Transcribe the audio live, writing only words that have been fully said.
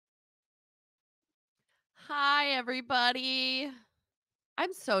Hi, everybody.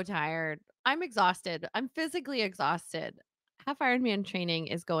 I'm so tired. I'm exhausted. I'm physically exhausted. Half Ironman training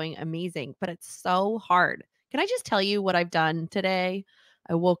is going amazing, but it's so hard. Can I just tell you what I've done today?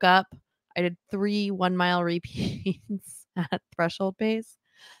 I woke up, I did 3 1-mile repeats at threshold pace,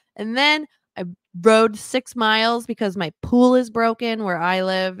 and then I rode 6 miles because my pool is broken where I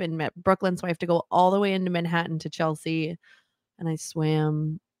live in Brooklyn, so I have to go all the way into Manhattan to Chelsea, and I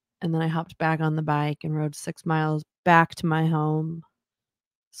swam, and then I hopped back on the bike and rode 6 miles back to my home.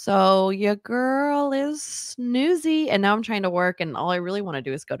 So your girl is snoozy, and now I'm trying to work, and all I really wanna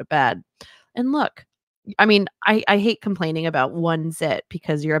do is go to bed. And look, I mean, I hate complaining about one zit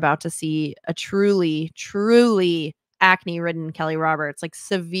because you're about to see a truly, truly acne-ridden Kelly Roberts, like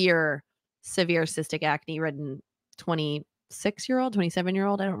severe, severe cystic acne-ridden 26-year-old,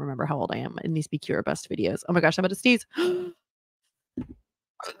 27-year-old. I don't remember how old I am in these Be Cure Bust videos. Oh my gosh, I'm about to sneeze.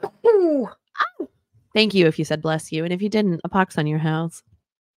 Ooh. Ow. Thank you if you said bless you, and if you didn't, a pox on your house.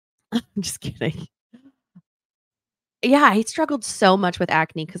 I'm just kidding. Yeah, I struggled so much with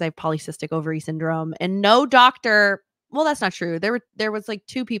acne because I have polycystic ovary syndrome, and no doctor, well, that's not true. There was, like,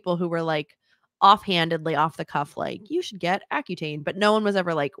 2 people who were, like, offhandedly, off the cuff, like, "You should get Accutane," but no one was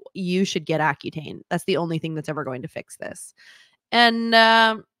ever like, "You should get Accutane. That's the only thing that's ever going to fix this." And,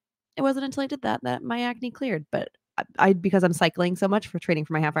 it wasn't until I did that my acne cleared, but I because I'm cycling so much for training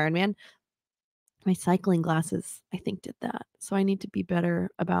for my half Ironman, my cycling glasses, I think, did that. So I need to be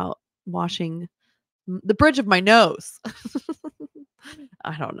better about washing the bridge of my nose.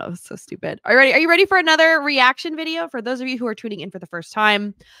 I don't know. It's so stupid. Are you ready? Are you ready for another reaction video? For those of you who are tuning in for the first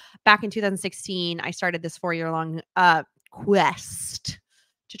time, back in 2016, I started this 4-year-long quest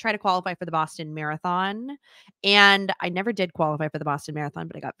to try to qualify for the Boston Marathon. And I never did qualify for the Boston Marathon,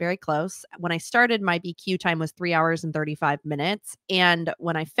 but I got very close. When I started, my BQ time was 3 hours and 35 minutes. And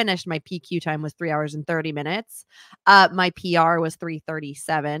when I finished, my PQ time was 3 hours and 30 minutes. My PR was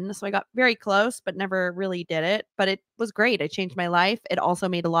 3:37. So I got very close, but never really did it. But it was great. It changed my life. It also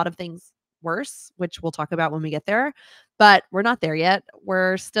made a lot of things worse, which we'll talk about when we get there. But we're not there yet.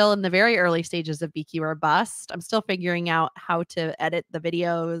 We're still in the very early stages of BQ or bust. I'm still figuring out how to edit the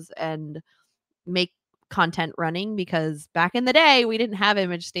videos and make content running because back in the day, we didn't have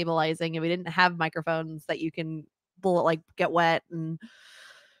image stabilizing and we didn't have microphones that you can like get wet, and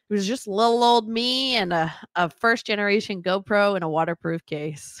it was just little old me and a first generation GoPro in a waterproof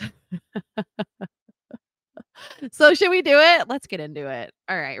case. So should we do it? Let's get into it.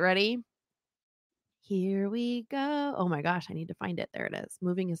 All right, ready? Here we go. Oh my gosh, I need to find it. There it is.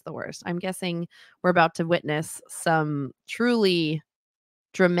 Moving is the worst. I'm guessing we're about to witness some truly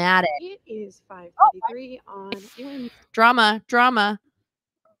dramatic It is oh, 5:33 on your drama.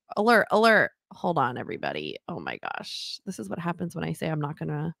 Alert, alert. Hold on, everybody. Oh my gosh. This is what happens when I say I'm not going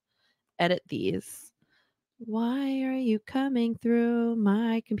to edit these. Why are you coming through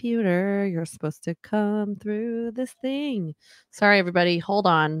my computer? You're supposed to come through this thing. Sorry, everybody. Hold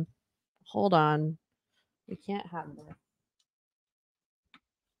on. Hold on. We can't have this.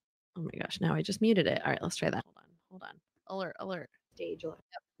 Oh my gosh. Now I just muted it. All right, let's try that. Hold on. Hold on. Alert, alert. stage left.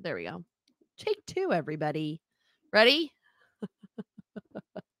 Yep, there we go. Take 2, everybody. Ready?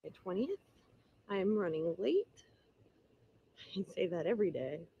 20th. I am running late. I say that every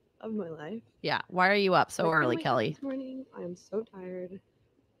day of my life. Yeah. Why are you up so I early, wake up Kelly? This morning, I am so tired.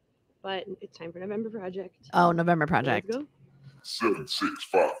 But it's time for November Project. Oh, November Project. Let's go. 7, 6,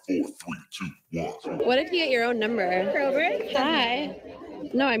 5, 4, 3, 2, 1. What if you get your own number? Hi.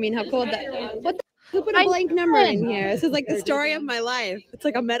 No, I mean, how cool would that? What the? Who put a blank number in here? This is like the story of my life. It's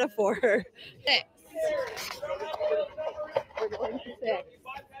like a metaphor. 6. We're going to 6.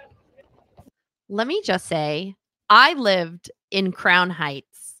 Let me just say, I lived in Crown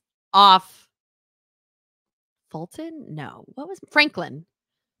Heights off Fulton? No. What was Franklin?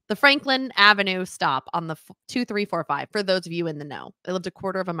 The Franklin Avenue stop on the 2345, for those of you in the know. I lived a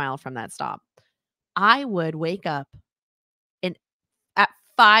quarter of a mile from that stop. I would wake up at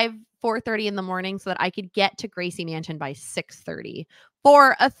 4:30 in the morning so that I could get to Gracie Mansion by 6:30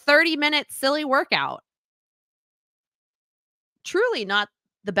 for a 30-minute silly workout. Truly not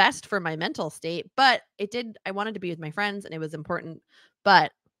the best for my mental state, but I wanted to be with my friends and it was important,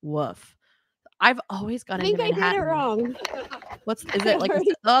 but woof. I've always gone into Manhattan. I did it wrong. Is it like,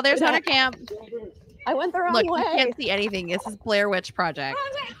 oh, there's Hunter Camp. I went the wrong Look, way. you can't see anything. This is Blair Witch Project.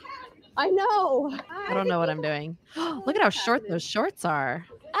 I know. I don't know what I'm doing. Look at how short those shorts are.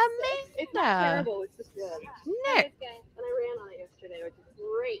 Amazing. It's not terrible. It's just good. Nick. And I ran on it yesterday, which is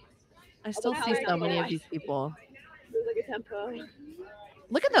great. I still see so many of these people. It was like a Tampa.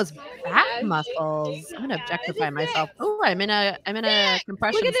 Look at those back muscles. I'm gonna objectify myself. Oh, I'm in a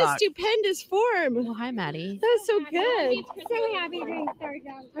compression Look at this sock. stupendous form. Oh, hi, Maddie. That was so good. So happy to start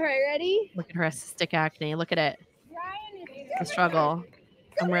down. All right, ready? Look at her cystic acne. Look at it. The struggle.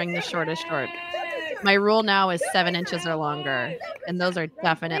 I'm wearing the shortest shorts. My rule now is 7 inches or longer, and those are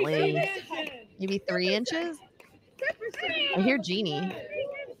definitely maybe 3 inches. I hear Jeannie.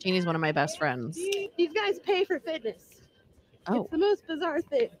 Jeannie's one of my best friends. These guys pay for fitness. Oh. It's the most bizarre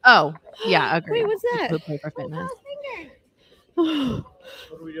thing. Oh, yeah, agree. Wait, what's that? People pay for fitness. Boop.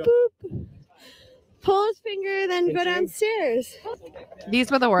 Pull his finger, then go downstairs.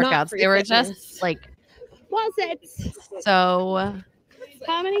 These were the workouts. They were just like Wall sits. so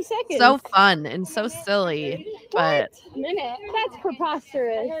How many seconds? so fun and so silly, but minute. That's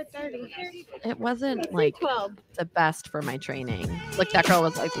preposterous. it wasn't like 12. the best for my training. Look, that girl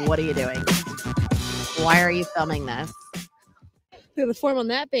was like, "What are you doing? Why are you filming this?" Look at the form on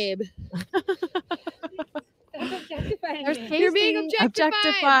that babe. You're being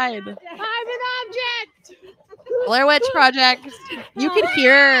objectified. I'm an object. Blair Witch Project. You can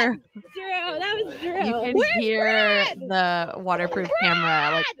hear. Drew, that was Drew. You can Where's hear Brad? the waterproof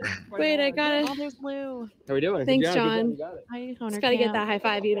camera. Like, Wait, I got oh, it. there's Lou. How are we doing? Thanks, Good job, John. you got it. Hi, Just gotta get that high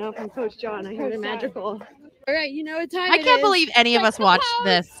five, from Coach John. I heard it magical. All right, you know what time I it can't is. believe any of us watched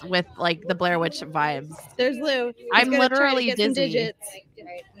this with like the Blair Witch vibes. There's Lou. He's I'm gonna try to literally get some dizzy. digits.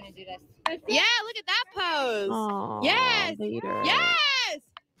 Yeah, look at that pose. Oh, Yes! Vader. Yes!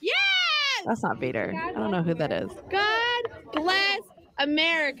 Yes! That's not Vader. I don't know who that is. God bless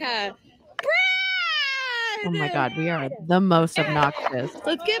America. Brad! Oh my God, we are the most obnoxious.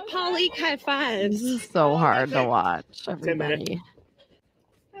 Let's get Paulique high This fives. is so hard to watch, everybody.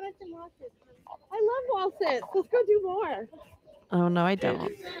 I love wall sits. Let's go do more. Oh no, I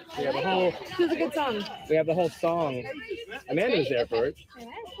don't. We have a whole, This is a good song. we have the whole song. Amanda was there for it.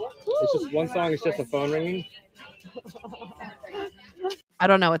 It's just one song. It's just a phone ringing. I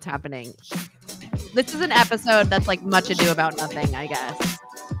don't know what's happening. This is an episode that's like much ado about nothing, I guess.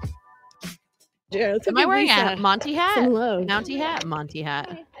 Yeah, Am I wearing a Monty hat? Some low. Mounty hat? Monty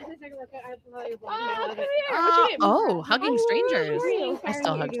hat. Oh, Oh, hugging strangers. how are you? I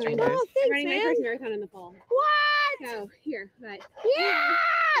still hug strangers. Oh, thanks, Running my man. first marathon in the fall. What? So here, but Yes!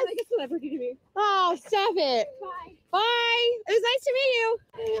 like a celebrity to me. Oh, stop it. Bye. Bye. It was nice to meet you.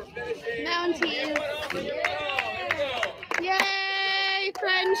 Mounties. Yay,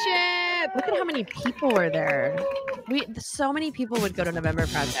 friendship. Look at how many people were there. So many people would go to November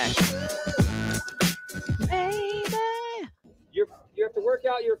Project. Baby. You have to work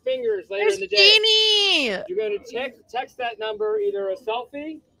out your fingers later There's in the day. Jeannie. You're going to text that number, either a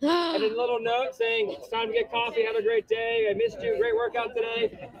selfie and a little note saying it's time to get coffee. Have a great day. I missed you. Great workout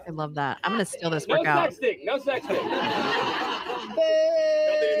today. I love that. I'm gonna steal this No workout. sexting. No sexting. Nothing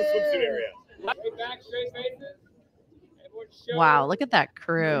in the swimsuit area. Straight back, straight faces. Everyone show Wow, look at that their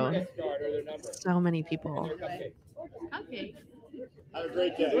crew. guest card or their number. So many people. Their cupcake. Okay. Have a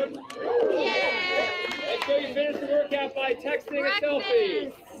great day. Make sure you finish the workout by texting a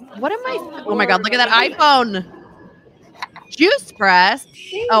selfie. What am I? Oh my God, look at that iPhone. Juice Press.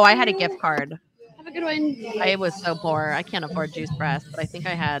 Oh, I had a gift card. Have a good one. I was so poor. I can't afford Juice Press, but I think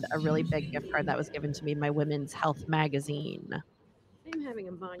I had a really big gift card that was given to me by Women's Health Magazine. I'm having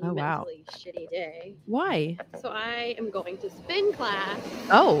a monumentally Oh, wow. shitty day. Why? So I am going to spin class.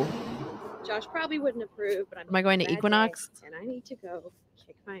 Oh, Josh probably wouldn't approve, but I'm am I going to having a bad Equinox? day, and I need to go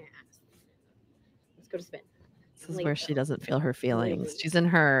kick my ass. Let's go to spin. This is where she doesn't feel her feelings. She's in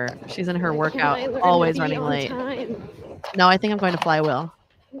her Why can't I workout, learn always to be running on late. time? No, I think I'm going to Flywheel.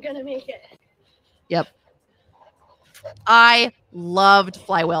 I'm gonna make it. Yep. I loved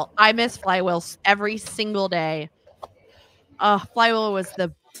Flywheel. I miss Flywheel every single day. Flywheel was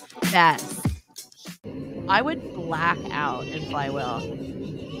the best. I would black out in Flywheel.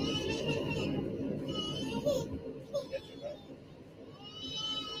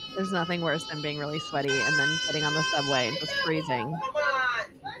 There's nothing worse than being really sweaty and then getting on the subway and just freezing.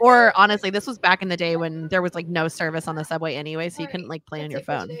 Or honestly, this was back in the day when there was like no service on the subway anyway, so you couldn't like play on your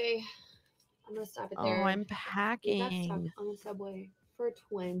phone. I'm gonna stop it Oh, there. I'm We got stuck packing. on the subway for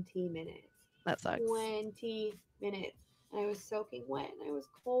 20 minutes. That sucks. 20 minutes. And I was soaking wet and I was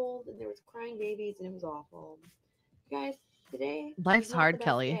cold and there was crying babies and it was awful. Guys, today Life's was not hard, the best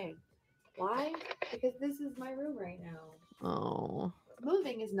Kelly. day. Why? Because this is my room right now. Oh,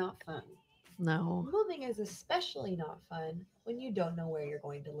 Moving is not fun. no. Moving is especially not fun when you don't know where you're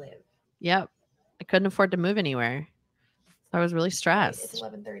going to live. Yep. I couldn't afford to move anywhere. So I was really It's stressed.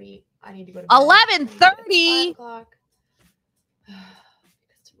 11:30. I need to go to 11:30? 5 o'clock.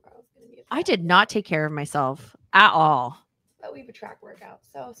 Because tomorrow's gonna be a I did not take care of myself at all. but we have a track workout,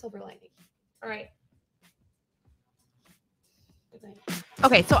 so silver lining. All right. Good night.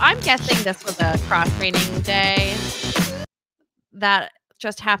 Okay, so I'm guessing this was a cross training day that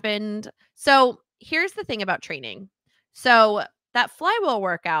just happened. So here's the thing about training. So that flywheel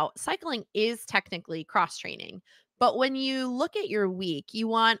workout, cycling is technically cross training. But when you look at your week, you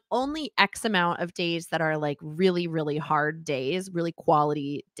want only X amount of days that are like really, really hard days, really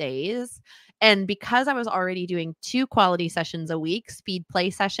quality days. And because I was already doing 2 quality sessions a week, speed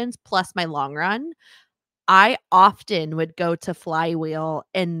play sessions plus my long run, I often would go to flywheel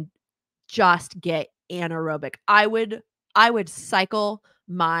and just get anaerobic. I would cycle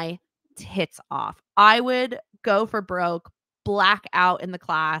my tits off. I would go for broke, black out in the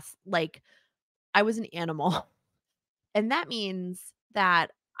class like I was an animal. And that means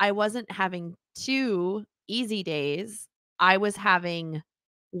that I wasn't having 2 easy days. I was having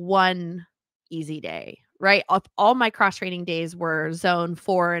 1 easy day, right? All my cross training days were zone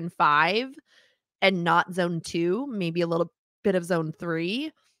 4 and 5 and not zone 2, maybe a little bit of zone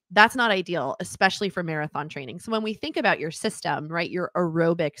 3. That's not ideal, especially for marathon training. So when we think about your system, right, your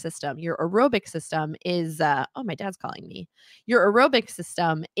aerobic system is oh, my dad's calling me. Your aerobic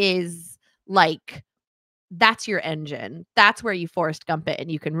system is like that's your engine. That's where you Forrest Gump it and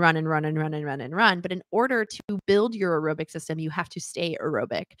you can run and run and run and run and run. But in order to build your aerobic system, you have to stay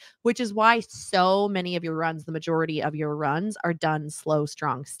aerobic, which is why so many of your runs, the majority of your runs are done slow,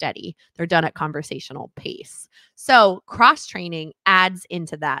 strong, steady. They're done at conversational pace. So cross training adds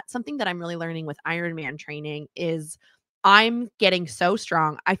into that. Something that I'm really learning with Ironman training is I'm getting so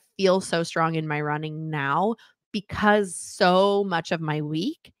strong. I feel so strong in my running now because so much of my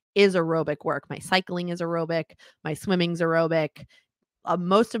week is aerobic work. My cycling is aerobic. My swimming's aerobic.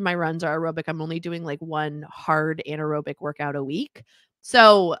 Most of my runs are aerobic. I'm only doing like 1 hard anaerobic workout a week.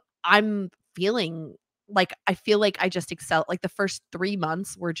 So I'm feeling like I feel like I just excel. Like the first 3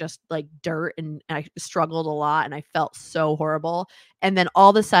 months were just like dirt and I struggled a lot and I felt so horrible. And then all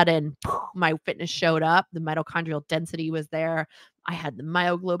of a sudden, my fitness showed up. The mitochondrial density was there. I had the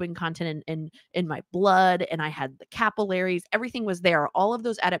myoglobin content in my blood and I had the capillaries. Everything was there. All of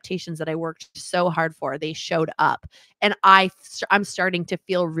those adaptations that I worked so hard for, they showed up. And I'm starting to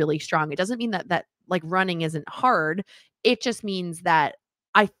feel really strong. It doesn't mean that like running isn't hard. It just means that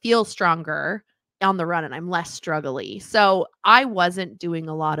I feel stronger on the run and I'm less struggly. So I wasn't doing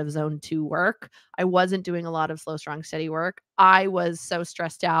a lot of zone 2 work. I wasn't doing a lot of slow, strong, steady work. I was so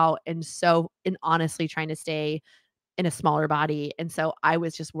stressed out and honestly trying to stay in a smaller body. And so I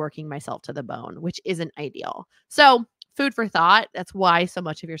was just working myself to the bone, which isn't ideal. So food for thought. That's why so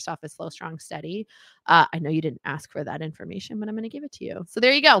much of your stuff is slow, strong, steady. I know you didn't ask for that information, but I'm going to give it to you. So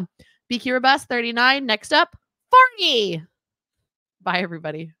there you go. BQ Robust 39. Next up, 40. Bye,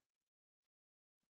 everybody.